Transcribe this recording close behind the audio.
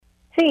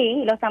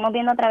Sí, lo estamos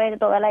viendo a través de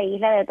toda la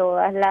isla, de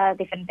todas las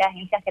diferentes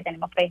agencias que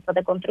tenemos proyectos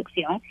de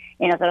construcción,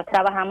 y nosotros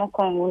trabajamos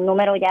con un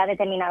número ya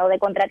determinado de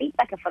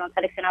contratistas que fueron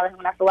seleccionados en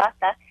una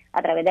subasta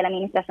a través de la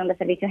Administración de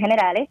Servicios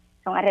Generales.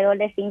 Son alrededor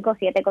de 5 o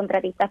 7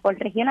 contratistas por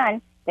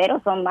regional, pero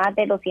son más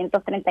de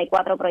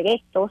 234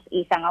 proyectos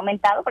y se han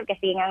aumentado porque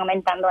siguen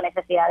aumentando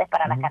necesidades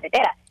para las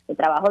carreteras. El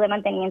trabajo de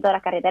mantenimiento de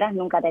las carreteras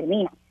nunca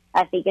termina.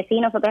 Así que sí,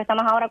 nosotros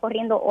estamos ahora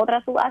corriendo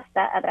otra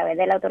subasta a través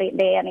de la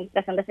de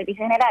Administración de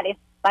Servicios Generales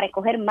para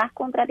escoger más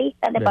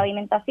contratistas de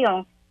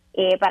pavimentación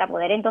para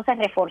poder entonces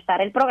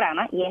reforzar el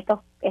programa, y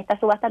estas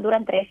subastas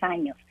duran 3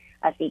 años.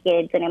 Así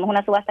que tenemos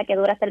una subasta que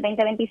dura hasta el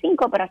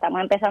 2025, pero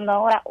estamos empezando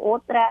ahora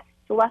otra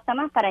subasta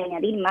más para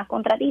añadir más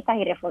contratistas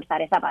y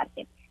reforzar esa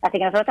parte. Así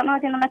que nosotros estamos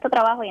haciendo nuestro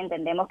trabajo y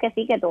entendemos que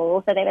sí, que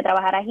todo se debe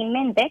trabajar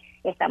ágilmente.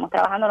 Estamos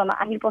trabajando lo más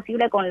ágil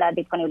posible con la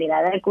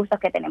disponibilidad de recursos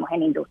que tenemos en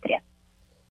la industria.